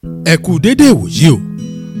ẹ kú dédé ìwòyí o.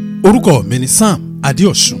 Orúkọ mi ni Sam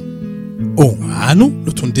Adéọ̀sùn. Ohùn Àánú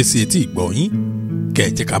ló tún dé sí etí ìgbọ́ yín.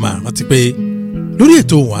 Kẹ̀jẹ́ ká máa rántí pé lórí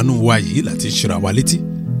ètò Ohùn Àánú wa yìí láti ń ṣera wa létí,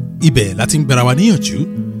 ibẹ̀ láti ń gbára wa níyànjú,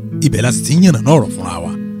 ibẹ̀ láti ti ń yànnàná ọ̀rọ̀ fúnra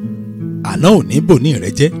wa. Àná ò ní bò ní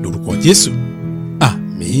ìrẹ́jẹ́ lórúkọ Jésù.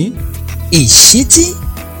 Àmín. Ìṣítí,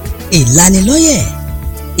 ìlanilọ́yẹ̀,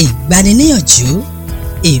 ìgbaniníyànjú,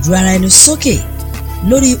 èrò ara ẹni sókè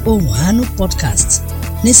lórí Ohùn Àánú podcast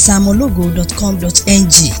ní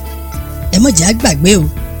samologo.com.ng. ẹ má jẹ́ á gbàgbé o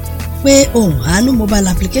pé Ohùn Àánú mobile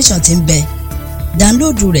application ti ń bẹ.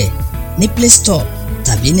 dáńlóòdù rẹ̀ ní Play Store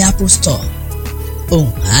tàbí ní Apple Store.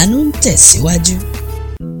 Ohùn Àánú ń tẹ̀síwájú.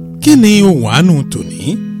 Kí ni Ohùn Àánú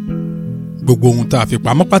tòní? Gbogbo ohun tá a fi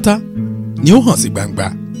pamọ́ pátá ni ó hàn sí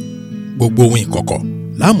gbangba. Gbogbo ohun ìkọ̀kọ̀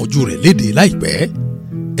láàmójú rẹ̀ léde láìpẹ́.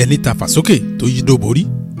 Ẹni ta fàsókè tó yí dó borí,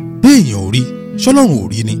 béèyàn ò rí, ṣọ́lọ́run ò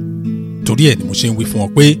rí ni. Torí ẹ̀ ni mo ṣe ń wí fún ọ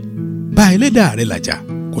pé bá ẹlẹ́dàá rẹ làjà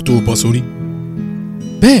kó tó bọ́ sórí.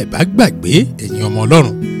 Bẹ́ẹ̀ bá gbàgbé ẹ̀yin ọmọ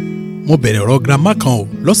Ọlọ́run, mo bẹ̀rẹ̀ ọ̀rọ̀ girama kan o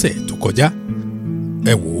lọ́sẹ̀ tó kọjá.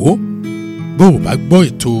 Ẹ wò ó, bó o bá gbọ́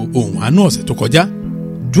ètò Ohùn Àánú ọ̀sẹ̀ tó kọjá,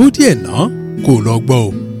 dúró díẹ̀ náà kó o lọ gbọ́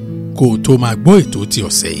o, kó o tó máa gbọ́ ètò ti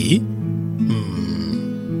ọ̀sẹ̀ yìí.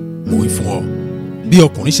 Mo wí fún ọ, bí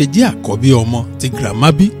ọkùnrin ṣe jẹ́ àkọ́bí ọmọ tí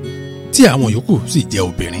girama bí, tí àwọn yòókù sì jẹ́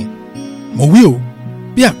obìnrin. Mo wí o,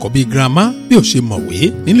 bí àkọ́bí girama bí ò ṣe mọ̀wé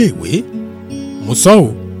nílé ìwé. Mo sọ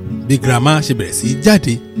o, bí girama ṣe bẹ̀rẹ̀ sí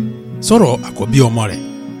jáde sọ̀rọ̀ àkọ́bí ọmọ rẹ̀.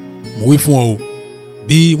 Mo wí fún ọ o,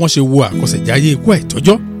 bí wọ́n ṣe wo àkọsẹ̀jáyé ikú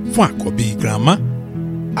àìtọ́jọ́ fún àkọ́bí girama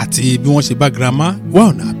àti bí wọ́n ṣe bá girama wá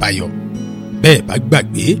ọ̀nà àbáyọ. Bẹ́ẹ̀ bá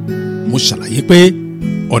gbàgbé, mo ṣàlàyé pé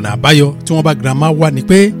ọ̀nà àbáyọ tí wọ́n bá girama wá ni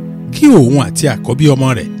pé kí òun àti àkọ́bí ọmọ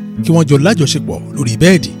rẹ̀ kí wọ́n jọ lájọṣepọ̀ lórí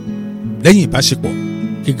bẹ́ẹ̀dì. Lẹ́yìn ìbáṣepọ̀,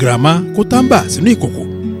 kí girama kó tábà sínú ìkòkò.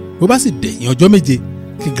 Bó bá sì dẹ̀yìn ọjọ́ 7,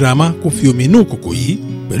 kí girama kó fi omi inú ìkòkò yìí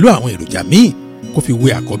pẹ̀lú àwọn èròjà míì kó fi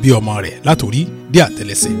wẹ àkọ́bí ọmọ rẹ̀ látòrí dé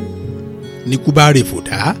àtẹ́lẹsẹ̀. Ní kú bá rè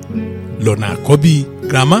fòdà, lọ́nà àkọ́bí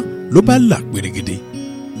girama ló bá là pèrègèdè.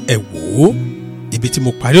 Ẹ wò ó, ibi tí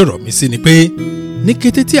mo parí ọ̀rọ̀ mi sí ni pé ní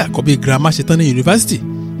kété tí àkọ́bí girama ṣe tán ní yunifásitì,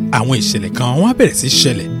 àwọn ìṣẹ̀lẹ̀ kan wọ́n á bẹ̀rẹ̀ sí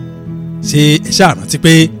ṣẹlẹ̀. Ṣé ẹ ṣáà rántí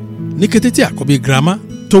pé ní kété tí àkọ́bí girama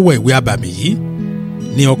tó wọ ìwé abàmì yìí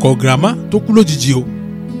ní ọkọ girama tó kú lójijì o.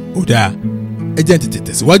 Ó dáa, ẹ jẹ́ n tètè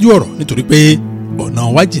tẹ̀síwájú ọ̀rọ̀ nítorí pé ọ̀nà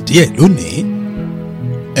wa jì díẹ̀ lónìí.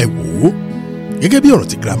 Ẹ wò ó, gẹ́gẹ́ bí ọ̀rọ̀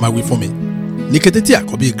tí girama wí fún mi, ní kété tí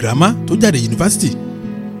àkọ́bí girama tó jáde yunifásitì,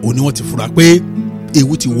 ó ní wọ́n ti fura pé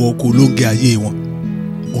ewu ti wọ oko olóńgẹ ayé wọn.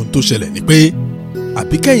 Ohun tó ṣẹlẹ̀ ni pé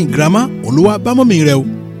àbíkẹ́yìn girama òun ló wá bá mọ́mì rẹ̀ o,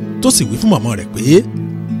 tó sì wí fún màmá rẹ̀ pé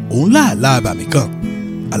òun láàlá abàmì kan.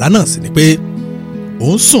 Àlá náà sì ni pé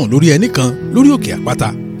òun sùn lórí ẹní kan lórí òkè àpáta.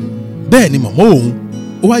 Bẹ́ẹ̀ ni màmá òun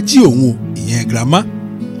ó wá jí òun o, ìyẹn girama,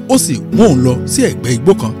 ó sì mú òun lọ sí ẹ̀gbẹ́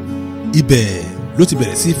igbó kan. Ibẹ̀ ló ti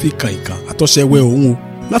bẹ̀rẹ̀ sí fi kàìnkàn àtọṣẹ wẹ òun o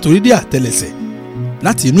látòrí dé àtẹ́lẹsẹ̀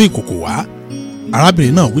láti inú ìkòkò wá.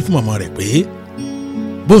 Arábìnrin náà wí fún màmá rẹ̀ pé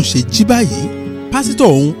bóun ṣe jí báyìí, pásítọ̀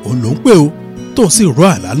òun ló ń pè o, tóun sì rọ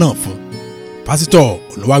àlá náà fún. Pásítọ̀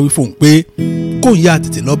òun wá wí fóun pé kóun yá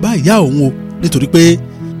tètè lọ bá ìyá òun o, nítorí pé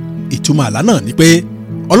ìtumọ̀ àlá náà ni pé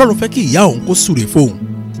Ọlọ́run fẹ́ kí ìyá òun kó súre fóun.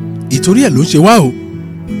 Ìtorí ẹ̀ ló ń ṣe wá o,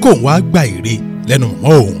 kóun wá gba èrè lẹ́nu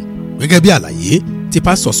mọ́ òun, gẹ́gẹ́ bí àlàyé tí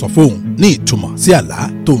pásítọ̀ sọ fóun ní ìtumọ̀ sí àlá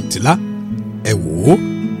tóun ti lá. Ẹ wò ó,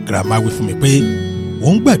 girama wí fún mi pé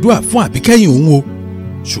òun gbàdúrà fún àbíkẹ́yìn òun o,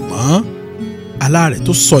 ṣùgbọ́n àlá rẹ̀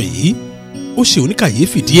tó sọ yìí ó ṣe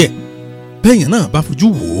oníkàyéfì díẹ̀. Bẹ́ẹ̀yàn náà bá fojú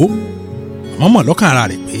wò ó, màmá mọ̀ lọ́kàn ara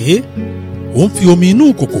rẹ̀ pé òun fi omi inú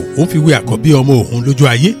ìkòkò òun fi wẹ àkọ́bí ọmọ òun lójú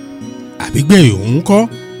ayé. Àbígbẹ̀yìn òun kọ́,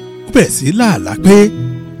 ó bẹ̀rẹ̀ sí láàlá pé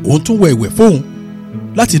òun tún wẹ ìwẹ̀ fóun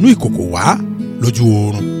láti inú ìkòkò wá lójú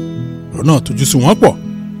oorun. Ọ̀rọ̀ náà tójú sí wọn pọ̀.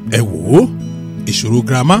 Ẹ wò ó, ìṣòro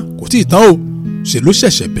girama kò tíì tán o, ṣe ló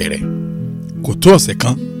ṣẹ̀ṣẹ̀ bẹ̀rẹ̀. Kò tó ọ̀sẹ̀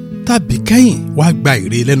kan tàbí kẹ́yìn wá gba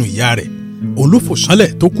èrè lẹ́nu ìyá rẹ̀. Òun ló fò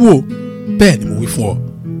ṣánlẹ̀ tó kú o. Bẹ́ẹ̀ ni mo wí fún ọ,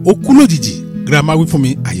 ó kú lójijì. Girama wí fún mi,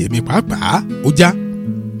 àyè mi pàápàá ó já.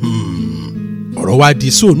 Ọ̀rọ̀ wa di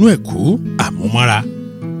sóònú ẹ̀kú àmúmọ́ra.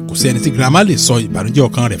 Kò sí ẹni tí girama lè sọ ìbànújẹ́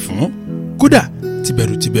ọkàn rẹ̀ fún. Kódà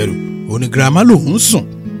tìbẹ̀rù òun ni girama lòun ń sùn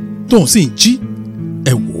tóun sì ń jí.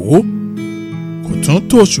 Ẹ wò ó, kò tún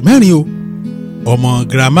tó oṣù 4 o, ọmọ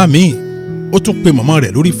girama míì ó tún pe màmá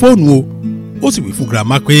rẹ̀ lórí fóònù o. Ó sì wí fún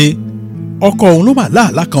girama pé ọkọ òun ló mà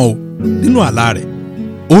láàlá kan o. Nínú àlá rẹ̀,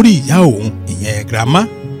 ó rí ìyá òun, ìyẹn girama,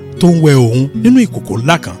 tó ń wẹ òun nínú ìkòkò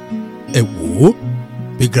ńlá kan. Ẹ wò ó,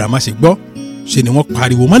 bí girama ṣe gbọ́, ṣe ni wọ́n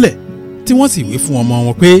pariwo mọ́lẹ̀ tí wọ́n sì wí fún ọmọ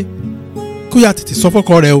wọn pé kó yá tètè sọ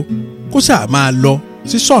fọ́kọ rẹ̀ o, kó ṣáà máa lọ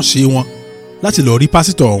sí ṣọ́ọ̀ṣì wọn láti lọ rí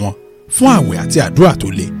pásítọ̀ wọn fún àwẹ̀ àti àdúrà tó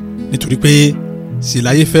le nítorí pé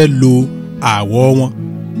ṣìláyé fẹ́ lo àwọ̀ wọn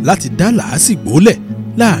láti dá làásìgbò lẹ̀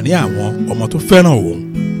láàrin àwọn ọmọ tó fẹ́ràn òun.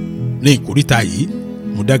 Ní ìkóríta yìí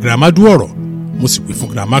mo dá girama dú ọ̀rọ̀, mo sì wí fún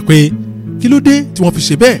girama pé kí ló dé tí wọ́n fi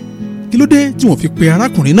ṣe bẹ́ẹ̀, kí ló dé tí wọ́n fi pe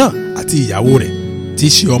arákùnrin náà àti ìyàwó rẹ̀ tí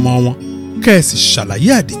í ṣe ọmọ wọn, kẹ́ ẹ sì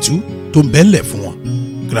ṣàlàyé àdìtú tó ń bẹ́ńlẹ̀ fún wọn.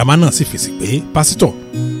 Girama náà sì fèsì pé pásítọ̀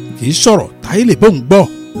kì í sọ̀rọ̀ táyé lè bóun gbọ́.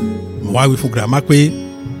 Mo wá wí fún girama pé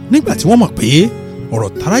nígbà tí wọ́n mọ̀ pé ọ̀rọ̀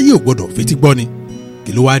táráyé ò gbọ́dọ̀ fetí gbọ́ ni,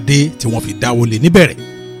 kí ló wá dé tí wọ́n fi dáwọ́ lé níbẹ̀rẹ̀.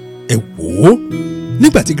 Ẹ wò ó,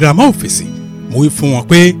 nígbà tí girama ò fèsì, mo wí fún wọn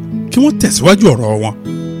pé kí wọ́n tẹ̀síwájú ọ̀rọ̀ wọn.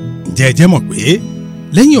 Ǹjẹ́ ẹ jẹ́ mọ̀ pé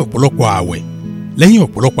lẹ́yìn ọ̀pọ̀lọpọ̀ ààwẹ̀, lẹ́yìn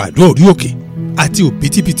ọ̀pọ̀lọpọ̀ àdúrà orí òkè àti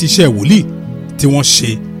òbítíbitì iṣẹ́ wòlíì tí wọ́n ṣe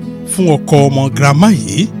fún ọkọ ọmọ girama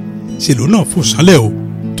yìí, ṣe lòun náà fò sánlẹ̀ o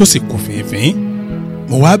tó sì kú fínfín.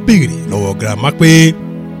 Mo wá béèrè lọ́wọ́ girama pé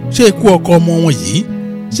ṣé ikú ọkọ ọmọ wọn yìí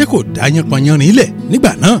ṣé kò dá yánpọnyánrin ilẹ̀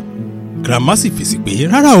nígbà náà? Girama sì fèsì pé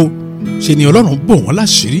rárá o, ṣe ni Ọlọ́run bò wọ́n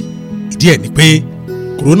láṣìírí. Ìdí ẹ̀ ni pé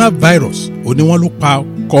coronavirus ò ní wọ́n ló pa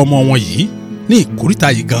ọkọ ọmọ wọn yìí. Ní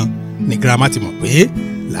ìkóríta yìí gan ni girama ti mọ̀ pé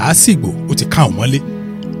làásìgbò ó ti ká òun mọ́lé.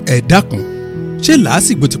 Ẹ dákun, ṣé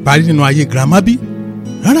làásìgbò ti parí nínú ayé girama bí?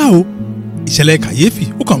 Rárá o, ìṣẹ̀lẹ̀ kàyéfì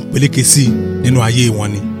ó kàn ń peléke sí i nínú ayé wọn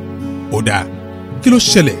ni. Ó dáa, kí ló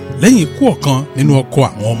ṣẹlẹ̀ lẹ́yìn ikú ọ̀kan nínú ọkọ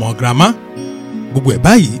àwọn ọmọ girama? Gbogbo ẹ̀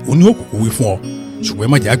báyìí ó ní òkùnkùn wí fún ọ, ṣùgbọ́n ẹ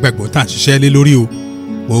má jẹ́ àgbàgbọ́ tá à ń ṣiṣẹ́ lé lórí o.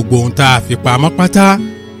 Gbogbo ohun tá a fi pamọ́ pátá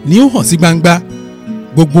ni ó hàn sí gbangba.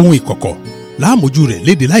 Gbogbo ohun ìkọ̀kọ̀ láàmójú rẹ̀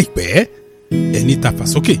léde láìpẹ́. Ẹni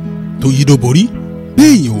tafàsókè tó yídó borí,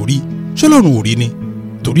 béèyàn ò rí ṣọlọ́run ò rí ni.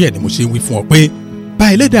 Torí ẹ̀ ni mo ṣe ń wí fún ọ pé bá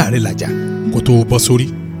ẹlẹ́dàá rẹ làjà kó tó bọ́ sórí.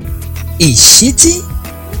 Ìṣítí,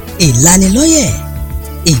 ìlanilọ́yẹ̀,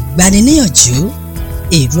 ìgbaniníyànjú,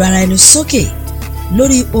 èrò ara ẹni sókè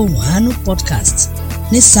lórí Ohùn Àánú podcast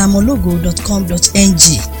ní samologo.com.ng.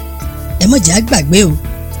 Ẹ má jẹ́ á gbàgbé o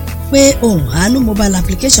pé Ohùn Àánú mobile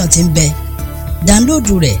application ti ń bẹ.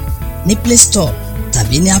 Dáńlóòdù rẹ̀ ní Play Store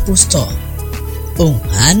tàbí ní Apple Store. Ohùn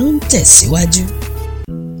Àánú ń tẹ̀síwájú.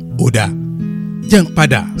 Ó dáa, jẹ́ ń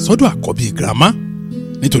padà sọ́dọ̀ àkọ́bí girama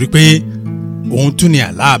nítorí pé òun tún ni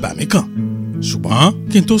àlá àbàmì kan. Ṣùgbọ́n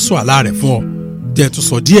kí n tó sọ àlá rẹ̀ fún ọ, jẹ́ tún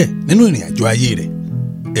sọ díẹ̀ nínú ìrìn àjò ayé rẹ̀.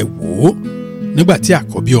 Ẹ wò ó, nígbà tí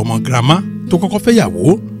àkọ́bí ọmọ girama tó kọ́kọ́ fẹ́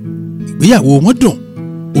yàwó, ìgbéyàwó wọn dùn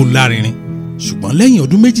ó lárinrin. Ṣùgbọ́n lẹ́yìn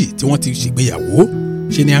ọdún méjì tí wọ́n ti ṣègbéyàwó,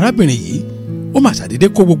 ṣe ni arábìnrin yìí ó mà ṣàdédé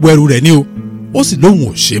kó gbogbo ẹrù rẹ̀ ní o. Ó sì lóhùn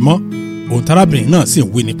ò ṣe mọ́. Ohun tárábìnrin náà sì ń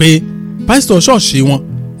wí ni pé pásítọ̀ ṣọ́ọ̀ṣì wọn,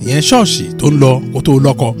 ìyẹn ṣọ́ọ̀ṣì tó ń lọ kó tó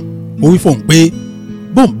lọ́kọ, ó wí fóun pé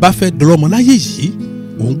bóun bá fẹ́ dọlọ́mọ láyé yìí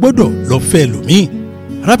òun gbọ́dọ̀ lọ fẹ́ lòmíì.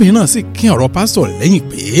 Arábìnrin náà sì kín ọ̀rọ̀ pásítọ̀ rẹ̀ lẹ́yìn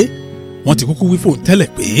pé wọ́n ti kúkú wí fóun tẹ́lẹ̀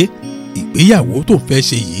pé ìgbéyàwó tó ń fẹ́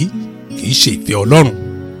ṣe yìí kì í ṣe ìfẹ́ Ọlọ́run.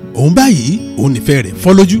 Òun báyìí òun nífẹ̀ẹ́ rẹ̀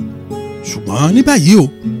fọ́ lójú. Ṣùgbọ́n ní báyìí o,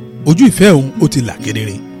 ojú ìfẹ́ òun ó ti là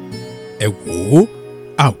kedere. Ẹ wò ó,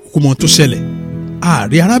 àkókò mọ tó ṣẹlẹ̀.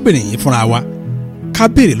 Ààrẹ arábìnrin yìí fúnra wa ká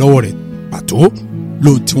béèrè lọ́wọ́ rẹ̀ pàtó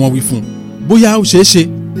lóhun tí wọ́n wí fún un, bóyá ó ṣeé ṣe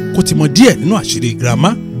kó ti mọ díẹ̀ nínú àṣírí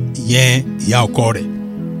girama, ìyẹn ìyá ọkọ rẹ̀.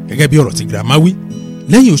 Gẹ́gẹ́ bí ọ̀rọ̀ tí girama wí,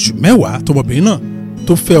 lẹ́yìn oṣù mẹ́wàá tọmọbìnrin náà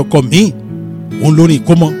tó fẹ́ ọkọ míì, òun lórí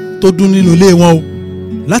ìkómọ tó dún nínú ilé wọn o.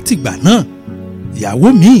 Láti ìgbà náà, ìyàwó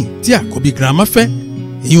míì tí àkọ́bí girama fẹ́,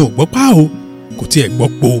 ìyẹn ò gbọ́ pa o, kò tiẹ̀ gbọ́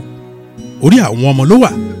po. Orí àwọn ọmọ ló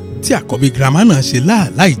wà tí àkọ́bí girama náà ṣe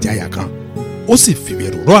láàlá ìjayà kan. Ó sì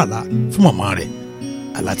fìbẹ̀rù rọ́ àlá fún màmá rẹ̀.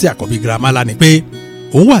 Àlá tí àkọ́bí girama lá ni pé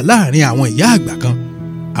òun wà láàrin àwọn ìyá àgbà kan.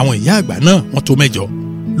 Àwọn ìyá àgbà náà wọ́n tó 8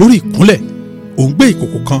 lórí ìkúnlẹ̀. Òun gbé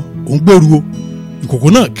ìkòkò kan, òun gbóru o. Ìkòkò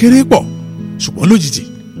náà kéré pọ̀, ṣùgbọ́n lójijì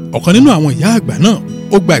ọ̀kan nínú àwọn ìyá àgbà náà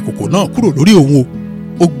ó gba ìkòkò náà kúrò lórí òun o.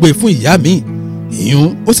 Ó gbé fún ìyá míì, ìyún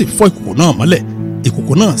ó sì fọ́ ìkòkò náà mọ́lẹ̀.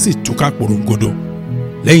 Ìkòkò náà sì túká porongodo.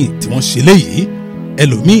 Lẹ́yìn tí wọ́n ṣe léyìí,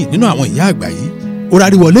 ẹlòmíì nínú àwọn ìyá àgbà yìí ó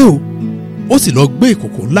rárí wọlé o. Ó sì lọ gbé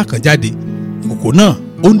ìkòkò ńlá kan jáde. Ìkòkò náà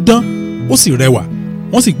ó ń dán, ó sì rẹwà.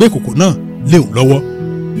 Wọ́n sì gbé ìkòkò náà lé òun lọ́wọ́.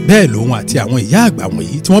 Bẹ́ẹ̀ lòun àti àwọn ìyá àgbà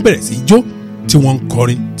wọ̀nyí tí wọ́n bẹ̀rẹ̀ sí í jó, tí wọ́n ń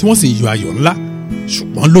kọrin, tí wọ́n sì ń yọ ayọ̀ ńlá.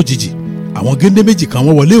 Ṣùgbọ́n lójijì àwọn géńdé méjì kan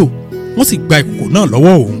wọ́n wọlé o. Wọ́n sì gba ìkòkò náà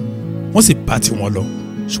lọ́wọ́ òun, wọ́n sì bá tiwọn lọ.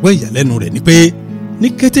 Ṣùgbọ́n ìyàlẹ́nu rẹ̀ ni pé ní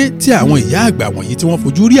kété tí àwọn ìyá àgbà wọ̀nyí tí wọ́n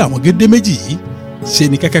fojú rí àwọn géńdé méjì yìí, ṣe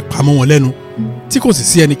ni kẹ́kẹ́ pamọ́ wọn lẹ́nu, tí kò sì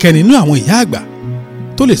sí ẹnikẹ́ni nínú àwọn ìyá àgbà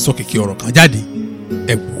tó lè sọ kìkì ọ̀rọ̀ kan jáde.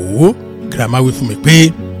 Ẹ wò ó, girama wí fún mi pé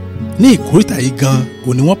ní ìkóríta yìí gan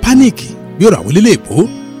òun ni wọ́n pánìkì bí ọ̀rọ̀ àwọn elélé èbó.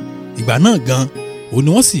 Ìgbà náà gan òun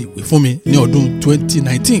ni wọ́n sì wí fún mi ní ọdún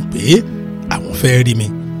 2019 pé àwọn fẹ́ rí mi.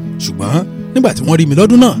 Ṣùgbọ́n nígbà tí wọ́n rí mi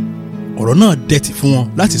lọ́dún náà, ọ̀rọ̀ náà dẹ̀tì fún wọn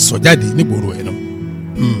láti sọ jáde nígboro ẹnu.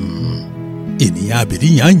 ènìyàn abèrè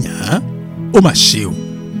yàn ó mà ṣe o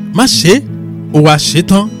má ṣe ó wá ṣe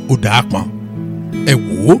tán ó dàá pọn. ẹ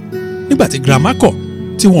wò ó nígbà tí girama kọ̀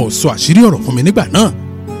tí wọn ò sọ àṣírí ọ̀rọ̀ fún mi nígbà náà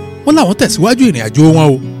wọ́n láwọn tẹ̀síwájú ìrìn àjò wọn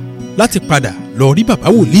o láti padà lọ rí bàbá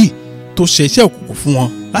wòlíì tó ṣe iṣẹ́ òkùnkùn fún wọn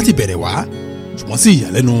láti bẹ̀rẹ̀ wá ṣùgbọ́n sí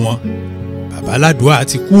ìyàlẹ́nu wọn bàbá aládùá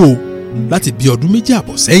ti kú o láti bí ọdún 2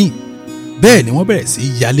 àbọ̀ sẹ́yìn bẹ́ẹ̀ ni wọ́n bẹ̀rẹ̀ sí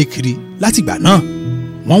yalé kiri látìgbà náà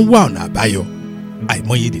wọ́n ń wá ọ̀nà àbáyọ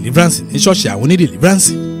àìmọye deliverance ní ṣọ́ọ̀ṣì àwọn ní deliverance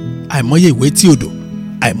àìmọye ìwé tí odò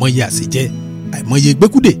àìmọye àṣejẹ àìmọye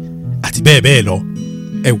gbẹ́kúdè àti bẹ́ẹ̀ bẹ́ẹ̀ lọ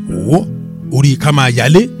ẹ wò ó orí ká máa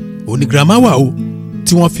yalé òní girama wà o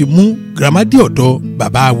tí wọ́n fi mú girama dé ọ̀dọ̀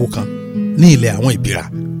bàbá awo kan ní ilẹ̀ àwọn ìbíra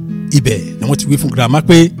ibẹ̀ ni wọ́n ti wí fún girama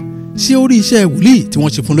pé ṣé ó rí iṣẹ́ wòlíì tí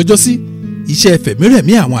wọ́n ṣe fún lọ́jọ́sí iṣẹ́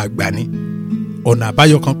fẹ̀mírẹ̀mí àwọn àgbà ni ọ̀nà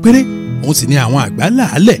àbáyọ kan péré òun sì ni àwọn àgbà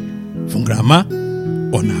làálẹ̀ fún girama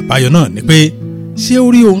ọ̀nà àbáyọ náà ni pé ṣé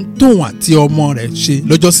ó rí ohun tóun àti ọmọ rẹ̀ ṣe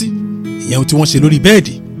lọ́jọ́sí ìyẹn tí wọ́n ṣe lórí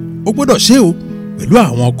bẹ́ẹ̀dì ó gbọ́dọ̀ ṣe o pẹ̀lú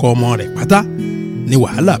àwọn ọkọ ọmọ rẹ̀ pátá ni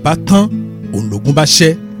wàhálà bá tán òun lògùn bá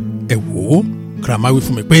ṣẹ́ ẹ wò ó girama wí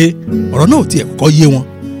fún mi pé ọ̀rọ̀ náà ò tiẹ̀ kọ́kọ́ yé wọn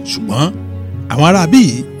ṣùgbọ́n àwọn ará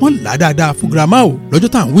bíi wọ́n là dáadáa fún girama o lọ́jọ́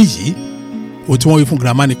tá à ń wí yìí ohun tí wọ́n wí fún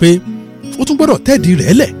girama ni pé ó tún gbọ́dọ̀ tẹ́ẹ̀dì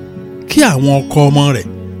rẹ̀ lẹ̀ kí àwọn ọkọ ọmọ rẹ̀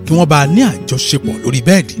kí wọ́n bá ní àjọṣepọ̀ lórí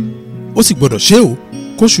bẹ́ẹ̀dì ó sì gbọ́dọ̀ ṣe o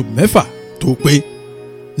kóṣù 6 tó pé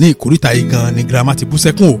ní ìkóríta yìí gan ni girama ti bú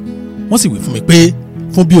sẹ́kún o wọ́n sì wí fún mi pé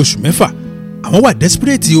fún bí oṣù 6 àwọn wà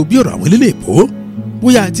desperate o bí ọ̀rọ̀ àwọn elélè bò ó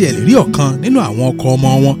bóyá tiẹ̀ lè rí ọ̀kan nínú àwọn ọkọ ọmọ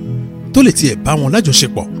wọn tó lè tiẹ̀ bá wọn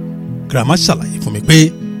lájọṣepọ̀ girama ṣàlàyé fún mi pé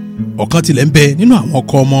ọ̀kan tilẹ̀ ń bẹ nínú àwọn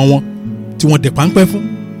ọkọ ọmọ wọn tí wọ́n dẹ páńpẹ́ fún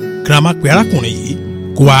girama pé arákùnrin yìí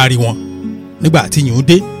kó wá rí wọn nígbà tí yìnyín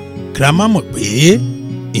dé girama mọ̀ pé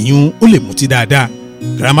ìyún ó lè mutí dáadáa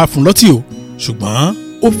girama fún lọ́tì o ṣùgbọ́n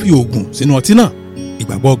ó fi oògùn sínú ọtí náà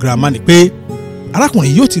ìgbàgbọ́ girama ni pé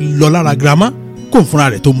arákùnrin yóò ti lọ lára girama kó n fúnra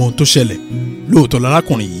rẹ̀ tó mọ ohun tó ṣẹlẹ̀ lóòótọ́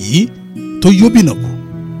lárákùnrin yìí tó yóbìnà kù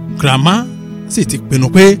girama sì ti pinnu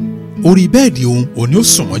pé orí bẹ́ẹ̀dì òun ò ní ó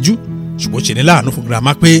sùn mọ́jú ṣùgbọ́n ṣe ní láàánú fún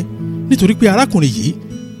girama pé nítorí pé arákùnrin yìí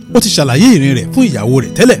ó ti ṣàlàyé ìrìn rẹ̀ fún ìyàwó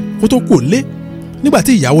rẹ̀ tẹ́lẹ̀ kó tó kò lé nígbà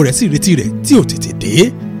tí ìyàwó rẹ̀ sì retí rẹ̀ tí ò tètè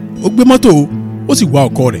dé ó gbé mọ́tò ó sì wá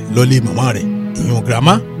ọkọ rẹ̀ lọ lé màmá rẹ̀ ìyún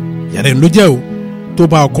girama ìyàlẹ́nu ló jẹ́ o tó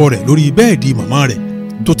bá ọkọ rẹ̀ lórí bẹ́ẹ̀dì màmá rẹ̀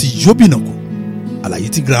tó ti yóbìnà kù àlàyé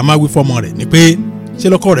tí girama wí fọ́mọ rẹ̀ ni pé ṣe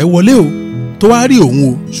lọ́kọ rẹ̀ wọlé o tó wá rí òun o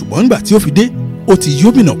ṣùgbọ́n nígbà tí ó fi dé ó ti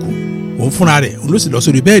yóbìnà kù òun fúnra rẹ̀ òun ló sì lọ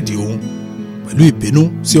sórí bẹ́ẹ̀dì òun pẹ̀lú ìbínú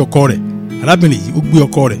sí ọkọ rẹ̀ arábìnrin yìí ó gbé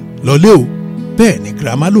ọkọ rẹ̀ lọlé o bẹ́ẹ̀ ni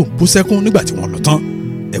girama ló ń bú sẹ́kún nígbà tí wọ́n lọ tán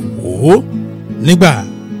ẹ wò ó nígbà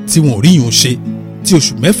tí wọn ò rí yìí ń ṣe tí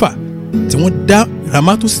oṣù 6 tí wọ́n dá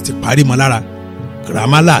girama tó sì ti parí mọ́ lára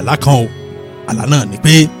girama láàlá kan o àlá náà ni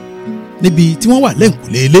pé níbi tí wọ́n wà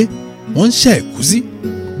lẹ́ǹkùlé ilé wọ́n ń ṣe ẹ̀gúsí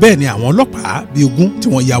bẹ́ẹ̀ ni àwọn ọlọ́pàá bíi 20 tí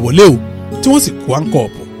wọ́n ya wọlé o tí wọ́n sì kó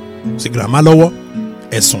àǹkọ̀ọ̀pù sí girama lọ́wọ́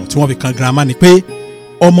ẹ̀sùn tí wọ́n fi kan girama ni pé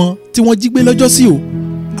ọmọ tí wọ́n jí gbé lọ́jọ́ sí o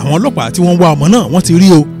àwọn ọlọ́pàá tí wọ́n wá ọmọ náà wọ́n ti rí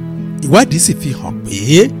o ìwádìí sì fi hàn pé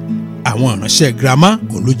àwọn ìránṣẹ́ girama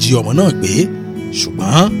òun ló jí ọmọ náà gbé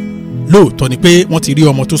ṣùgbọ́n lóòótọ́ ni pé wọ́n ti rí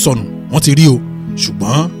ọmọ tó sọnù wọ́n ti rí o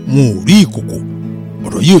ṣùgbọ́n wọn ò rí ìkòkò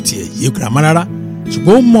ọ̀rọ̀ yìí ò tiẹ̀ yé girama rárá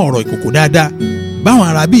ṣùgbọ́n ó mọ ọ̀rọ̀ ìkòkò dáadáa báwọn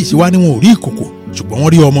ará bíi ṣe wá ní wọn ò rí ìkòkò ṣùgbọ́n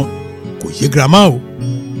wọ́n rí ọmọ kò yé girama o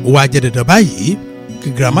ó wá jẹ́ dandan báyìí kí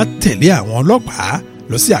girama tẹ̀lé àwọn ọlọ́pàá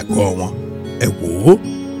lọ sí àgọ́ wọn ẹ wò ó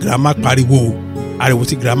girama pariwo ariwo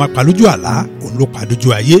tí girama pa lójú àlá òun ló pa lójú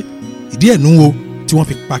ayé ìdí ẹ̀ nú o tí wọ́n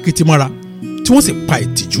fi pa kété mọ́ra tí wọ́n sì pa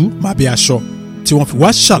ìtìjú má bí aṣọ tí wọ́n fi wá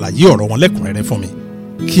ṣàlàyé ọ̀rọ̀ wọn lẹ́kùnrẹ́rẹ́ fún mi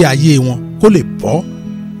kí ayé wọn kó lè bọ́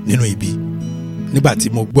nínú ibi nígbà tí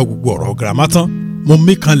mo gbọ́ gbogbo ọ̀rọ̀ girama tán mo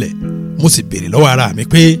mí kanlẹ̀ mo sì béèrè lọ́wọ́ ara mi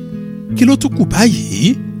pé kí ló tún kù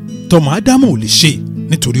báyìí tọmọ ádámù ò lè ṣe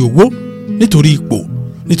nítorí owó nítorí ipò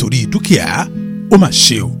nítorí dúkìá ó mà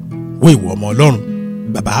ṣe o wo ìwọ ọmọ ọlọ́run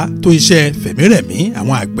bàbá tó iṣẹ́ fẹ̀mírẹ̀mí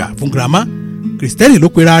àwọn àgbà fún girama kìrìsìtẹ́nì ló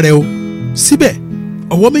pera rẹ̀ o síbẹ̀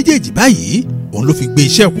ọwọ́ méjèèjì báyìí òun ló fi gbé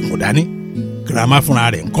iṣẹ́ òkùnkùn dání girama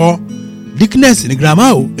fúnra rẹ̀ ńkọ́ dickness ní girama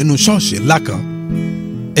o nínú ṣọ́ọ̀ṣì ńlá kan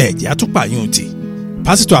ẹ̀jẹ̀ àtúpàyún ti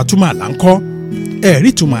pásítọ̀ àtúmọ̀ àlá ńkọ́ ẹ̀rí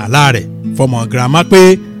ìtumọ̀ àlá rẹ̀ fọmọ girama pé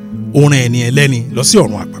òun ẹni ẹlẹ́ni lọ sí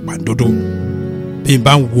ọ̀run àpàpàǹdodo bí n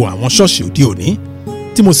bá ń wo àwọn ṣọ́ọ̀ṣì òde òní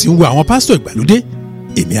tí mo sì ń wo àwọn pásítọ̀ ìgbàlódé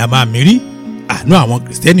èmi a máa mírí àánú àwọn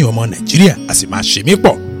kìrìsìtẹ́nì ọmọ nàìjíríà a sì máa ṣe mí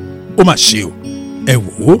pọ̀ ó mà ṣe o ẹ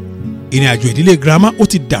wò ó ìrìn àjò ìdílé girama ó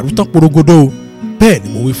ti dàrú tán porogodo o bẹ́ẹ̀ ni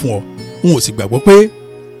mo wí fún ọ n ò sì gbàgbọ́ pé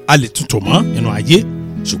a lè tún tò mọ́ nínú ayé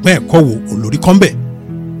ṣùgbọ́n ẹ̀kọ́ wo olórí kọ́ńbẹ̀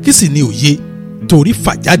kí sì ni òye torí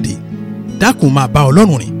fà jáde dákun máa bá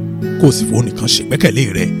ọlọ́run rìn kó o sì fòun nìkan ṣègbẹ́kẹ̀lé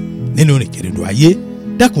rẹ nínú ìrìnkèrindò ayé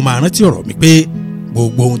dákun máa rántí ọ̀rọ̀ mi pé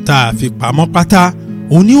gbogbo ohun tá a fi pamọ́ pátá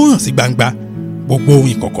òun ni ó hàn sí gbangba, gbogbo ohun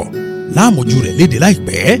ìkọ̀kọ̀ láàmójú rẹ̀ léde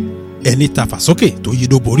láìpẹ́. ẹni ta fàsókè tó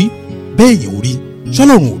yídó borí bẹ́ẹ̀ yẹn ò rí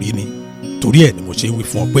ṣọ́lọ́run ò rí ni. torí ẹ̀ ni mo ṣe ń wí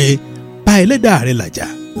fún ọ pé bá ẹlẹ́dàá rẹ làjà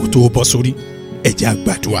kó tó bọ́ sórí. ẹ jẹ́ á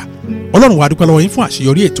gbàdúrà. ọlọ́run wa dúpẹ́ lọ́wọ́ yín fún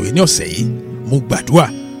àṣeyọrí ètò yìí ní ọ̀sẹ̀ yìí. mo gbàdúrà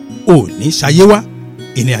ò ní ṣayé wá,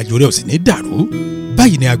 ìrìn àjò rẹ ò sì ní dàrú.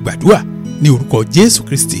 báyìí ni a gbàdúrà ní orúkọ Jésù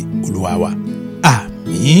Kristi olúwa wa,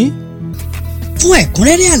 àmín. fún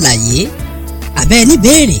ẹ̀kúnrẹ́rẹ́ àlàyé àbẹ́ ní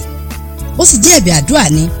béèrè ó sì jẹ́ ẹ̀bẹ̀ àdúrà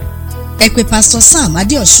ni ẹ pè Pastor Sam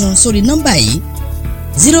Adéọ̀sùn sórí nọ́mbà yìí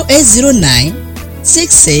 0809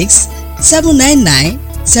 66 799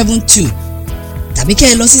 72 tàbí kẹ́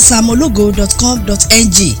ẹ lọ sí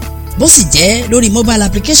samologo.com.ng. bó sì jẹ́ lórí mobile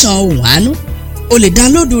application Ohùn Àánú o lè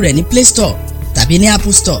dáńlódù rẹ̀ ní Play Store tàbí ní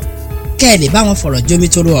Apple Store. kẹ́ ẹ lè bá wọn fọ̀rọ̀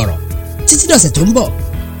jomitoro ọ̀rọ̀ títí dọ̀sẹ̀ tó ń bọ̀.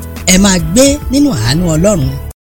 ẹ máa gbé nínú àánú Ọlọ́run.